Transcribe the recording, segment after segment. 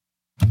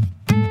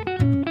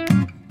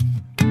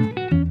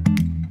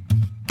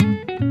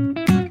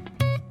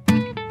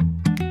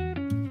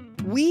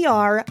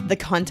are the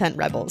content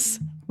rebels.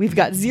 We've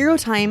got zero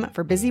time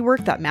for busy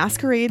work that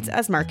masquerades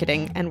as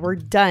marketing, and we're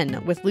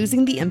done with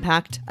losing the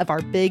impact of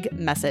our big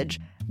message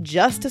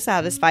just to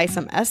satisfy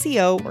some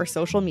SEO or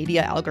social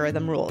media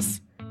algorithm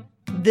rules.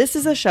 This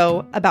is a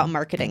show about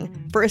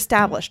marketing for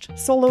established,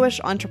 solo-ish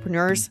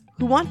entrepreneurs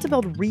who want to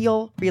build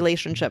real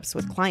relationships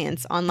with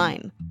clients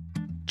online.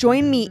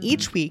 Join me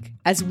each week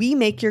as we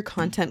make your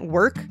content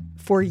work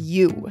for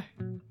you.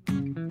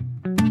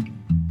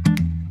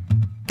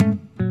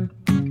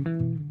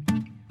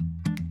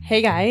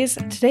 Hey guys,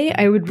 today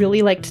I would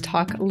really like to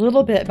talk a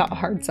little bit about a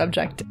hard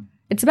subject.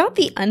 It's about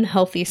the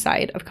unhealthy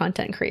side of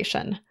content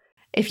creation.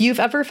 If you've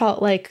ever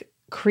felt like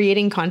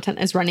creating content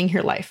is running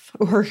your life,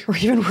 or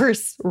even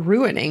worse,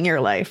 ruining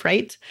your life,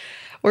 right?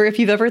 Or if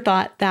you've ever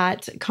thought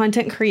that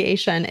content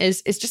creation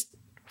is just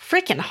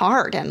freaking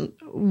hard and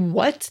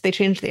what? They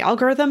changed the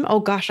algorithm?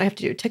 Oh gosh, I have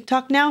to do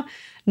TikTok now?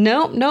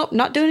 Nope,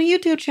 not doing a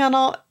YouTube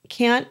channel.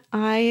 Can't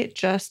I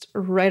just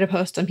write a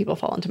post and people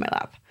fall into my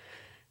lap?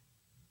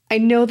 I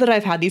know that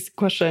I've had these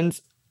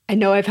questions. I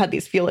know I've had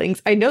these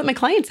feelings. I know that my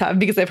clients have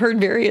because I've heard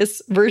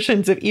various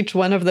versions of each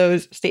one of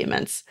those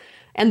statements.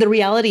 And the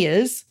reality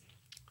is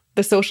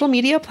the social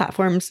media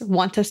platforms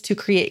want us to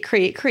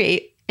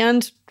create,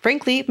 and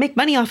frankly, make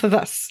money off of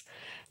us.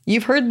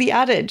 You've heard the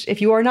adage,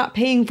 if you are not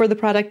paying for the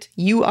product,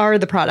 you are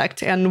the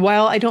product. And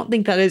while I don't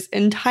think that is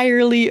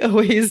entirely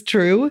always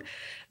true,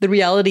 the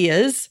reality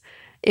is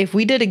if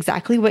we did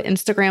exactly what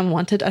Instagram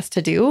wanted us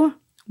to do,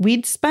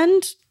 we'd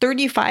spend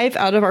 35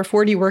 out of our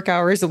 40 work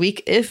hours a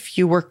week if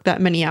you work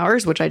that many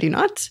hours, which I do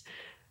not,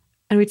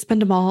 and we'd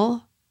spend them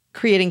all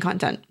creating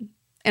content.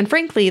 And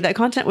frankly, that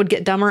content would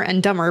get dumber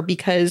and dumber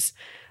because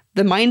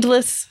the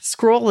mindless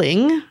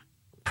scrolling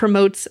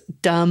promotes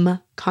dumb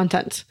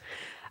content.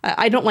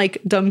 I don't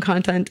like dumb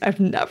content. I've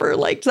never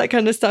liked that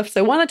kind of stuff.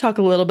 So I want to talk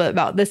a little bit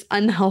about this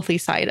unhealthy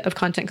side of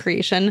content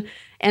creation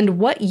and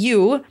what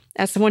you,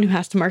 as someone who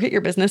has to market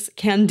your business,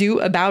 can do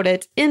about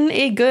it in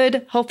a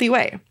good, healthy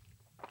way.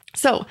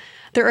 So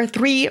there are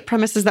three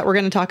premises that we're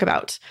going to talk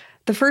about.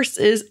 The first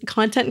is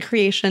content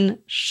creation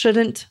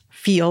shouldn't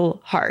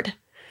feel hard.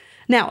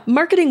 Now,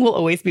 marketing will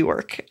always be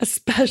work,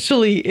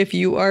 especially if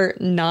you are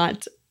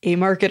not a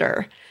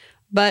marketer.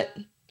 But,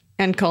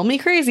 and call me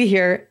crazy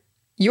here,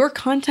 your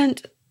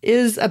content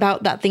is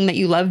about that thing that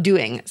you love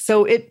doing.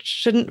 So it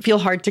shouldn't feel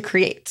hard to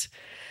create.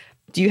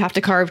 Do you have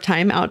to carve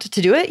time out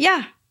to do it?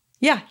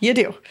 Yeah, you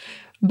do.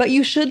 But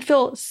you should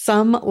feel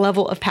some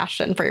level of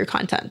passion for your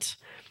content.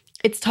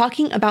 It's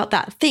talking about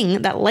that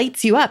thing that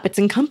lights you up. It's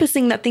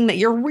encompassing that thing that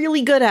you're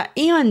really good at,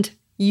 and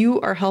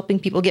you are helping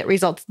people get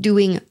results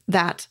doing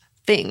that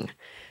thing.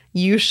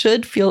 You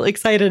should feel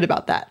excited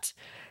about that.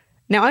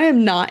 Now, I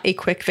am not a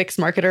quick fix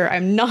marketer.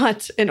 I'm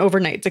not an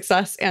overnight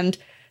success. And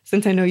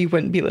since I know you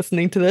wouldn't be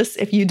listening to this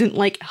if you didn't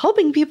like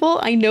helping people,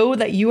 I know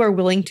that you are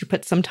willing to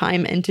put some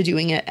time into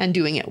doing it and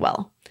doing it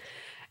well.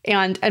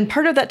 And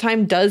part of that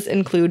time does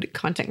include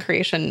content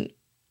creation,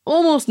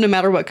 almost no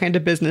matter what kind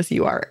of business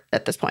you are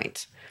at this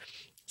point.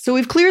 So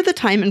we've cleared the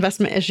time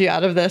investment issue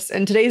out of this.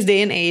 In today's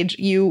day and age,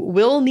 you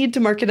will need to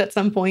market at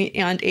some point,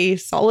 and a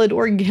solid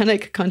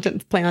organic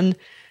content plan,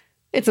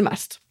 it's a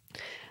must.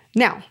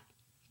 Now,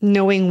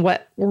 knowing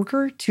what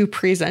order to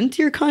present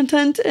your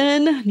content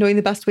in, knowing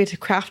the best way to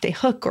craft a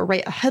hook or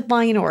write a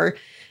headline or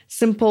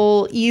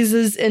simple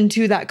eases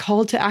into that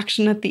call to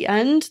action at the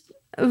end,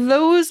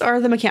 those are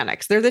the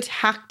mechanics. They're the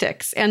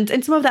tactics. And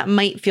some of that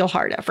might feel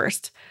hard at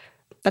first.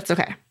 That's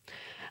okay.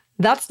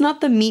 That's not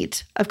the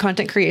meat of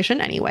content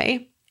creation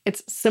anyway.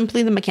 It's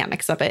simply the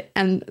mechanics of it.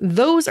 And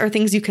those are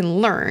things you can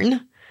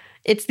learn.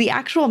 It's the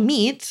actual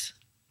meat,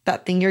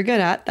 that thing you're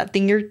good at, that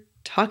thing you're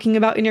talking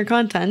about in your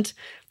content,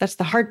 that's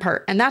the hard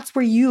part. And that's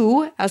where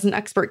you, as an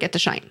expert, get to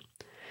shine.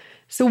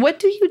 So what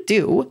do you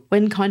do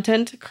when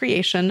content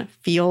creation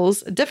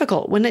feels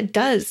difficult, when it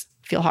does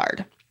feel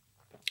hard?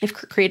 If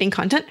creating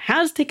content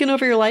has taken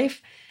over your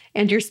life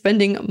and you're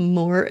spending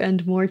more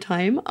and more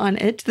time on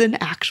it than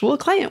actual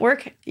client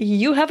work,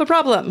 you have a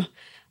problem.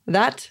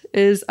 That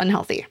is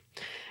unhealthy.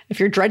 If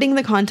you're dreading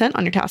the content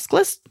on your task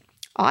list,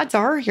 odds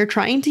are you're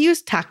trying to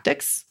use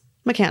tactics,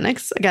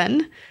 mechanics,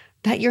 again,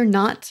 that you're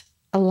not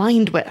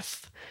aligned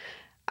with.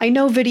 I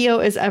know video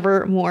is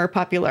ever more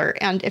popular,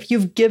 and if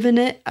you've given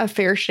it a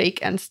fair shake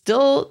and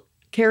still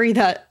carry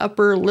that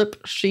upper lip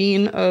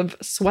sheen of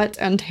sweat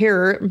and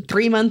hair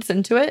 3 months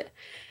into it,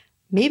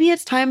 maybe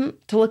it's time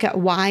to look at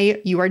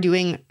why you are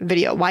doing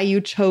video, why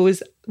you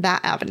chose that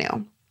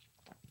avenue.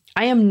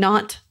 I am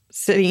not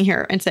sitting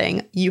here and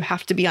saying you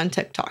have to be on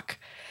TikTok.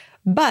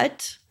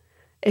 But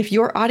if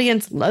your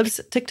audience loves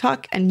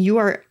TikTok and you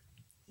are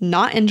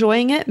not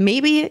enjoying it,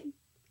 maybe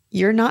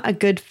you're not a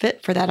good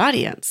fit for that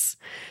audience.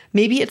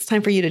 Maybe it's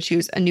time for you to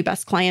choose a new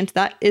best client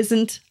that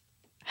isn't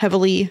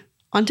heavily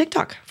on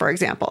TikTok, for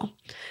example.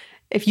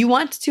 If you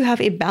want to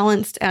have a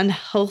balanced and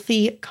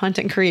healthy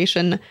content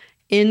creation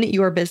in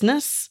your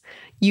business,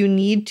 you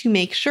need to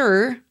make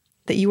sure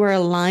that you are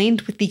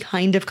aligned with the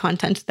kind of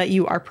content that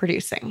you are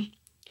producing.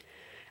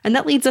 And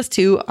that leads us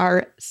to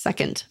our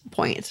second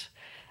point.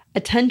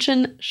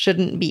 Attention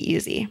shouldn't be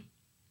easy.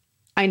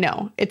 I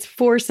know. It's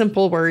 4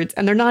 simple words,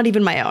 and they're not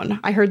even my own.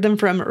 I heard them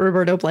from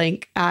Roberto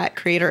Blanc at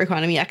Creator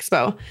Economy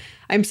Expo.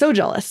 I'm so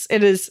jealous.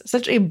 It is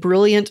such a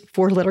brilliant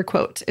 4-letter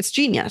quote. It's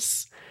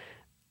genius.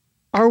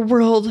 Our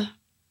world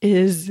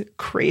is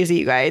crazy,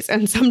 you guys.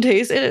 And some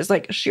days it is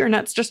like sheer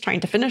nuts just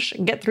trying to finish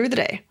and get through the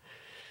day.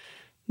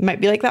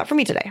 Might be like that for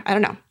me today. I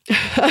don't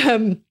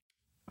know.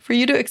 For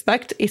you to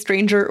expect a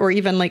stranger or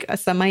even like a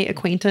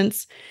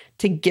semi-acquaintance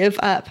to give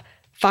up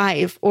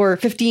 5 or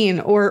 15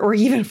 or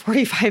even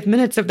 45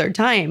 minutes of their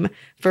time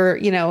for,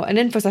 an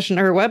info session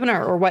or a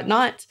webinar or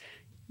whatnot,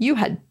 you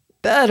had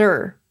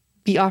better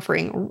be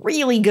offering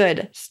really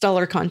good,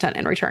 stellar content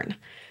in return.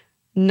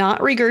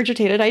 Not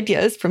regurgitated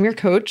ideas from your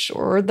coach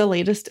or the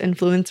latest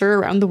influencer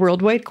around the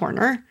worldwide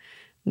corner.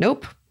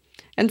 Nope.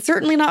 And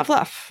certainly not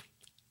fluff.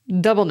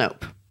 Double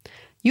nope.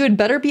 You had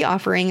better be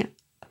offering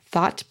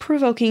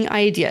thought-provoking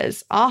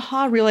ideas,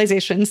 aha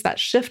realizations that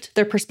shift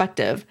their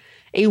perspective,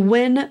 a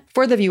win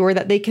for the viewer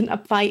that they can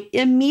apply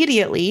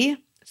immediately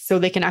so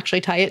they can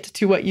actually tie it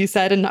to what you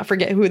said and not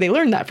forget who they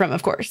learned that from,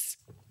 of course.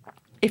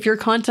 If your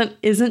content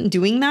isn't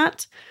doing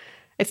that,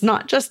 it's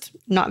not just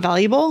not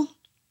valuable,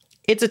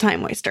 it's a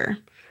time waster.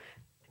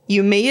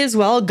 You may as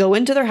well go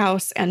into their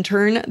house and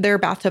turn their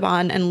bathtub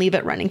on and leave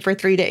it running for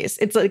 3 days.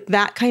 It's like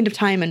that kind of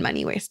time and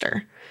money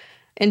waster.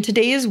 In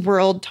today's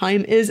world,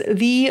 time is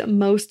the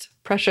most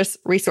precious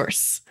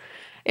resource.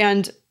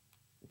 And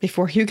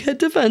before you get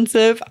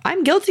defensive,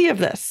 I'm guilty of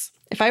this.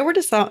 If I were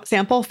to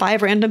sample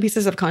 5 random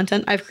pieces of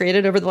content I've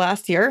created over the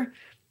last year,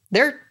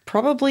 they're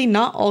probably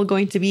not all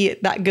going to be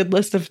that good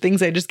list of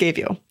things I just gave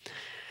you.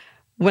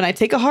 When I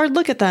take a hard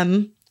look at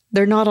them,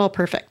 they're not all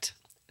perfect.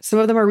 Some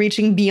of them are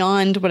reaching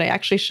beyond what I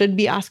actually should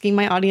be asking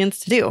my audience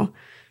to do.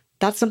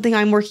 That's something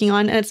I'm working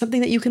on, and it's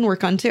something that you can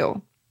work on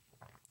too.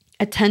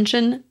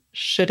 Attention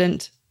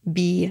shouldn't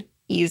be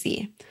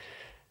easy.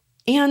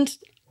 And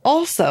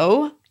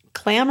also,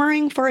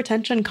 clamoring for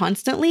attention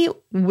constantly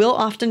will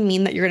often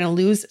mean that you're going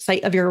to lose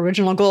sight of your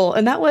original goal.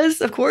 And that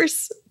was, of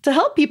course, to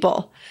help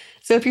people.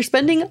 So if you're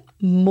spending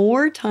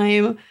more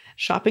time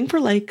shopping for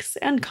likes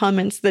and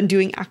comments than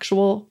doing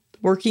actual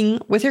working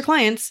with your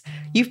clients,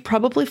 you've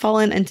probably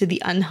fallen into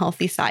the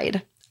unhealthy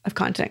side of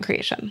content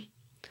creation.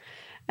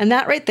 And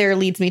that right there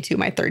leads me to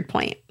my 3rd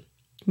point.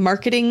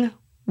 Marketing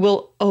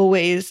will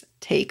always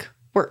take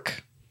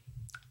work.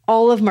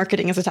 All of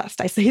marketing is a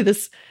test. I say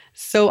this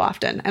so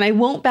often, and I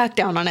won't back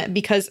down on it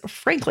because,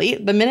 frankly,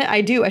 the minute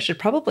I do, I should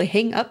probably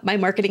hang up my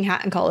marketing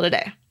hat and call it a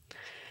day.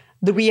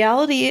 The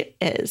reality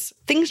is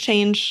things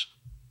change,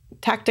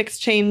 tactics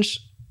change,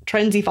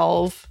 trends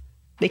evolve,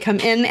 they come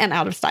in and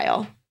out of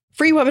style.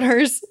 Free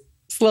webinars,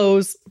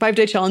 slows,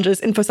 5-day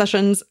challenges, info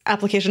sessions,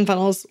 application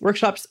funnels,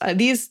 workshops,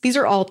 these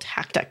are all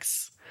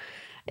tactics.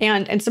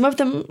 And some of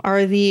them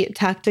are the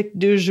tactique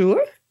du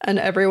jour, and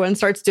everyone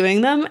starts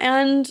doing them,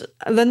 and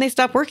then they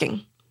stop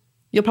working.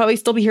 You'll probably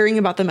still be hearing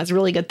about them as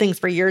really good things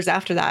for years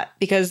after that,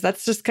 because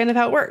that's just kind of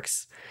how it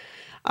works.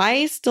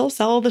 I still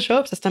sell the Show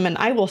Up system, and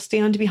I will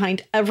stand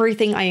behind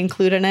everything I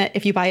include in it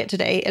if you buy it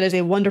today. It is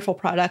a wonderful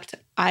product.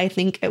 I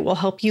think it will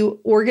help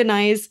you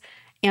organize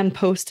and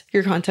post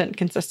your content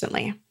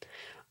consistently.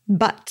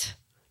 But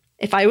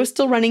if I was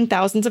still running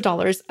thousands of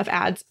dollars of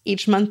ads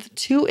each month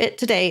to it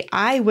today,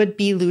 I would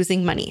be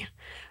losing money.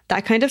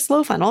 That kind of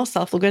slow funnel,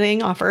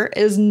 self-liquidating offer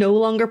is no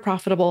longer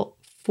profitable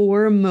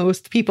for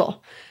most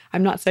people.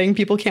 I'm not saying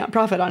people can't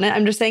profit on it.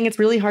 I'm just saying it's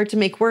really hard to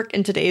make work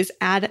in today's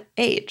ad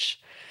age.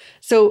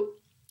 So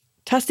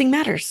testing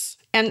matters,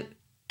 and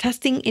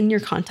testing in your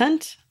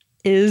content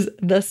is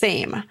the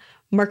same.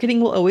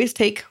 Marketing will always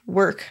take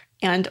work,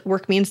 and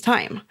work means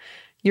time.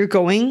 You're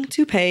going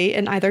to pay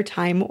in either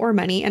time or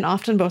money, and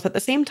often both at the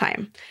same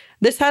time.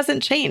 This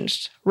hasn't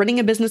changed. Running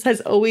a business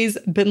has always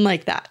been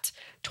like that.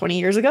 20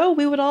 years ago,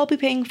 we would all be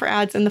paying for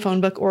ads in the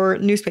phone book or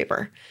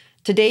newspaper.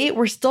 Today,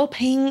 we're still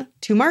paying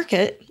to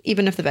market,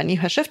 even if the venue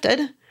has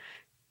shifted.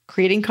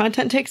 Creating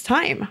content takes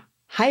time.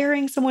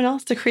 Hiring someone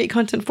else to create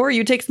content for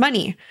you takes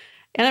money,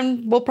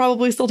 and will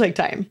probably still take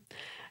time.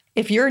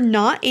 If you're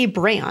not a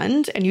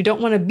brand and you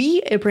don't want to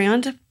be a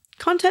brand,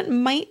 content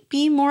might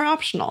be more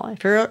optional.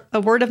 If you're a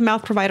word of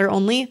mouth provider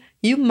only,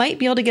 you might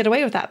be able to get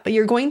away with that, but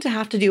you're going to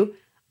have to do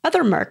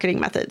other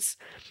marketing methods.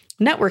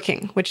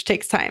 Networking, which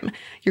takes time.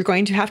 You're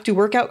going to have to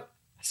work out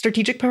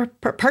strategic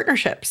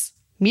partnerships.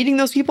 Meeting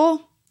those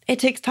people, it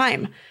takes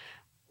time.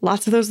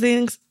 Lots of those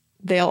things,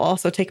 they'll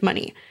also take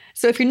money.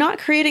 So if you're not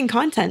creating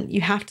content,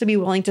 you have to be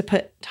willing to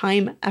put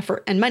time,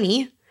 effort, and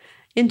money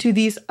into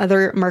these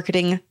other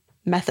marketing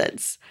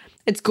methods.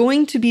 It's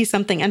going to be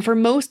something. And for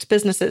most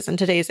businesses in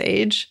today's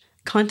age,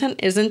 content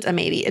isn't a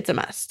maybe, it's a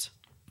must.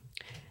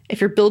 If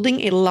you're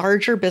building a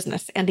larger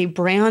business and a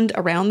brand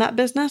around that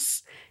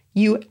business,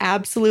 you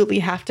absolutely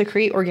have to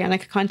create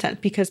organic content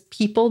because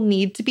people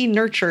need to be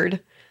nurtured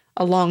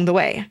along the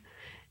way.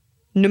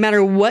 No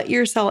matter what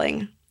you're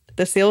selling,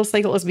 the sales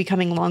cycle is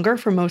becoming longer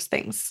for most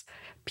things.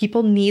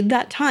 People need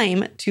that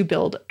time to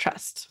build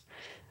trust.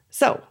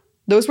 So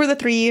those were the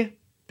 3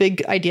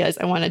 big ideas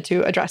I wanted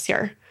to address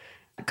here.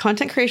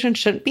 Content creation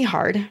shouldn't be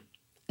hard.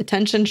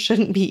 Attention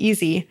shouldn't be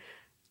easy.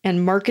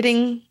 And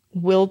marketing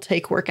will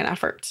take work and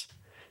effort.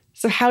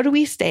 So how do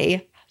we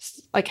stay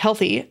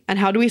healthy, and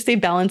how do we stay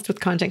balanced with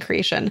content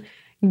creation,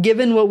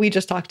 given what we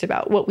just talked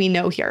about, what we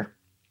know here?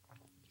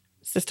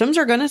 Systems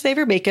are going to save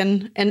your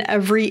bacon in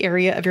every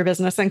area of your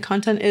business, and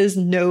content is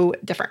no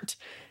different.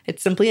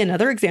 It's simply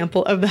another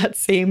example of that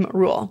same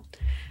rule.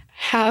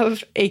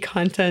 Have a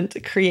content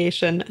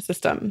creation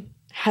system.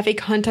 Have a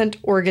content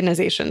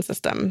organization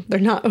system. They're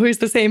not always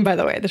the same, by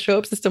the way. The Show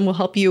Up system will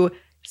help you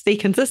stay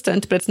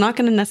consistent, but it's not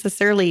going to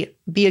necessarily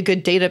be a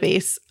good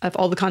database of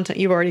all the content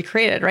you've already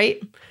created,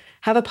 right?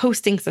 Have a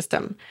posting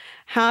system.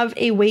 Have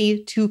a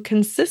way to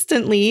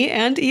consistently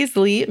and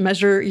easily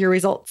measure your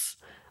results.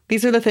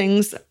 These are the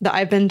things that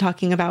I've been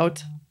talking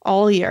about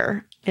all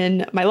year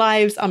in my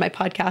lives, on my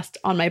podcast,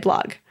 on my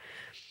blog.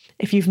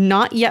 If you've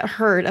not yet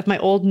heard of my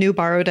old, new,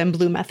 borrowed, and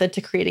blue method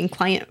to creating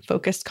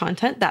client-focused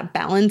content that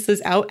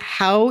balances out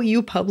how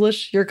you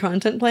publish your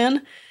content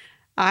plan,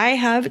 I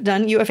have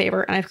done you a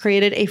favor and I've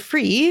created a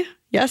free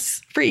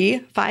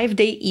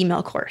 5-day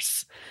email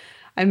course.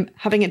 I'm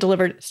having it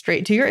delivered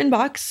straight to your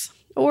inbox.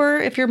 Or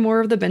if you're more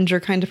of the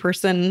binger kind of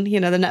person, the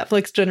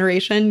Netflix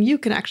generation, you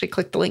can actually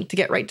click the link to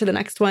get right to the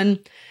next one.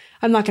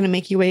 I'm not going to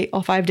make you wait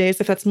all 5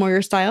 days if that's more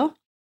your style.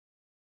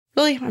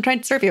 Really, I'm trying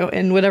to serve you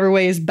in whatever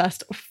way is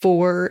best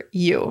for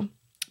you.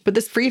 But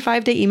this free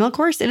 5-day email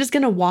course, it is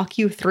going to walk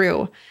you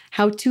through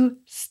how to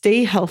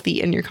stay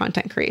healthy in your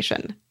content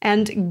creation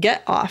and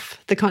get off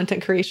the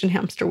content creation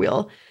hamster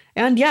wheel.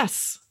 And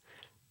yes,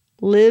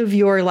 live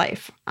your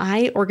life.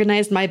 I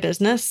organized my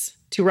business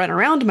to run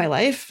around my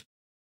life,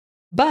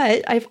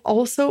 but I've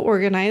also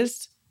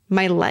organized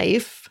my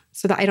life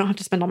so that I don't have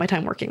to spend all my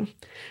time working.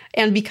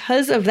 And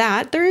because of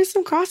that, there is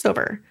some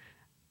crossover.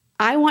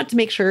 I want to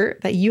make sure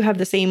that you have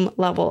the same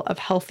level of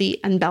healthy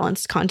and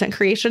balanced content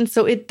creation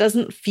so it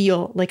doesn't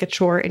feel like a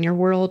chore in your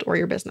world or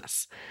your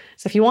business.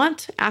 So if you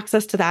want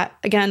access to that,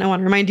 again, I want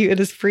to remind you it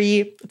is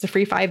free. It's a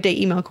free 5-day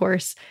email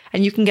course,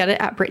 and you can get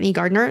it at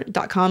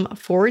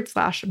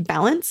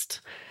brittnygardner.com/balanced.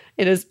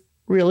 It is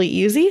really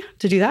easy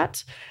to do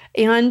that.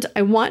 And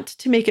I want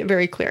to make it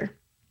very clear.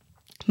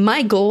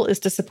 My goal is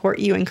to support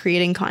you in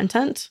creating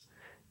content,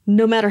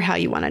 no matter how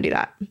you want to do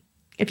that.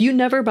 If you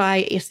never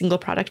buy a single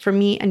product from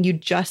me and you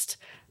just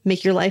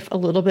make your life a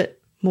little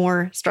bit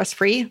more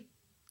stress-free,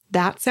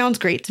 that sounds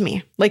great to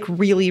me, like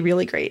really,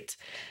 really great.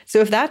 So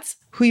if that's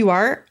who you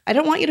are, I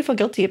don't want you to feel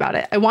guilty about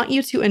it. I want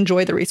you to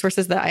enjoy the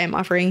resources that I am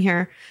offering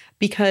here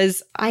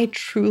because I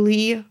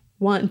truly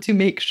want to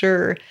make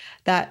sure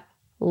that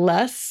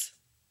less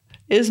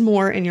is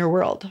more in your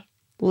world.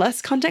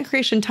 Less content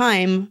creation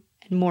time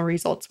and more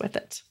results with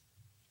it.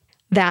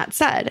 That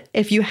said,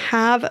 if you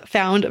have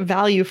found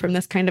value from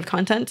this kind of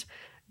content,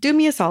 do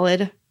me a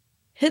solid,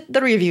 hit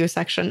the review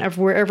section of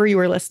wherever you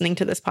are listening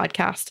to this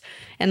podcast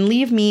and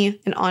leave me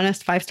an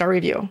honest 5-star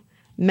review.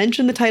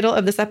 Mention the title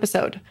of this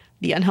episode,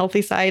 The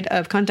Unhealthy Side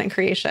of Content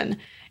Creation.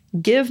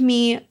 Give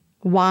me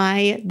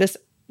why this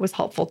was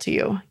helpful to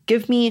you.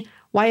 Give me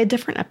why a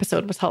different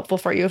episode was helpful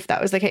for you if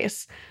that was the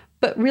case.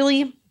 But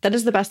really, that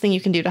is the best thing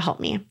you can do to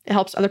help me. It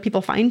helps other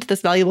people find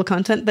this valuable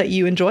content that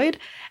you enjoyed,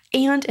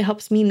 and it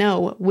helps me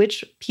know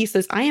which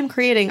pieces I am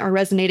creating are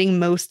resonating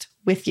most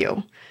with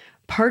you.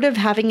 Part of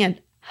having a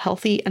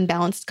healthy and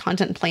balanced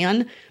content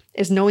plan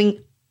is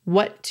knowing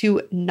what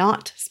to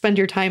not spend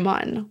your time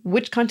on,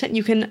 which content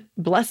you can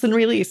bless and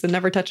release and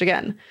never touch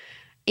again.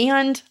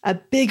 And a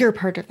bigger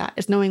part of that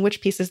is knowing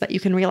which pieces that you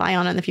can rely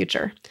on in the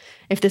future.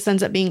 If this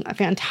ends up being a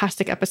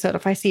fantastic episode,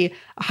 if I see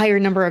a higher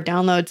number of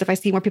downloads, if I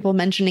see more people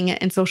mentioning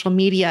it in social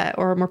media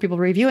or more people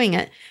reviewing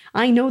it,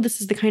 I know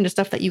this is the kind of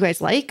stuff that you guys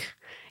like.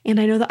 And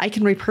I know that I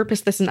can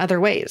repurpose this in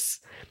other ways.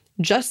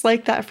 Just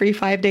like that free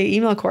 5-day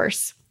email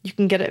course. You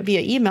can get it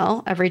via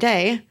email every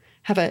day,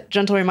 have a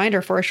gentle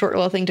reminder for a short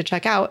little thing to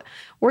check out,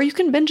 or you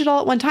can binge it all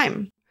at one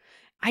time.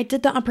 I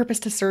did that on purpose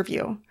to serve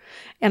you.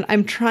 And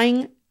I'm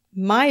trying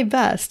my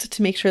best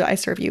to make sure that I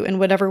serve you in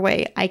whatever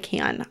way I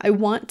can. I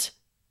want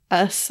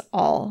us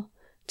all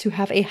to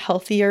have a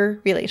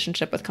healthier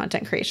relationship with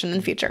content creation in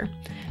the future.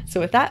 So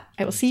with that,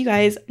 I will see you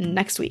guys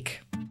next week.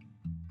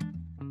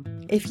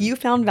 If you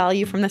found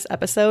value from this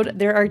episode,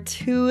 there are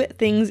 2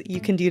 things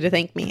you can do to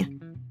thank me.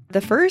 The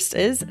first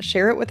is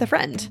share it with a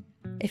friend.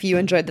 If you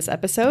enjoyed this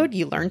episode,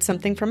 you learned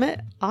something from it,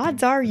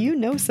 odds are you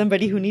know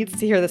somebody who needs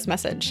to hear this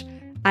message.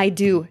 I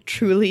do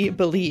truly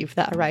believe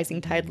that a rising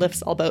tide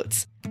lifts all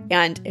boats.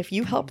 And if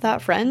you help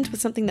that friend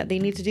with something that they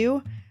need to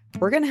do,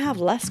 we're going to have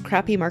less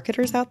crappy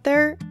marketers out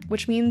there,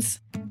 which means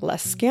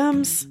less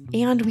scams,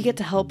 and we get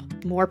to help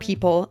more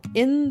people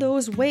in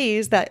those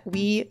ways that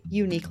we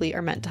uniquely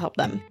are meant to help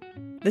them.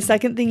 The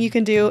second thing you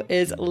can do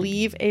is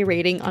leave a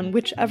rating on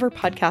whichever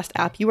podcast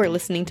app you are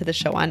listening to the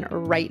show on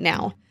right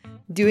now.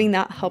 Doing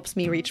that helps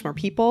me reach more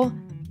people,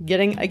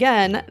 getting,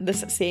 again,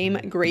 this same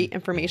great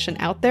information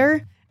out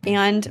there,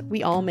 and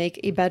we all make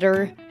a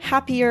better,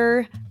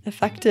 happier,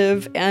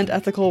 effective, and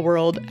ethical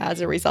world as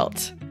a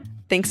result.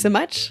 Thanks so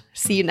much.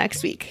 See you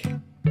next week.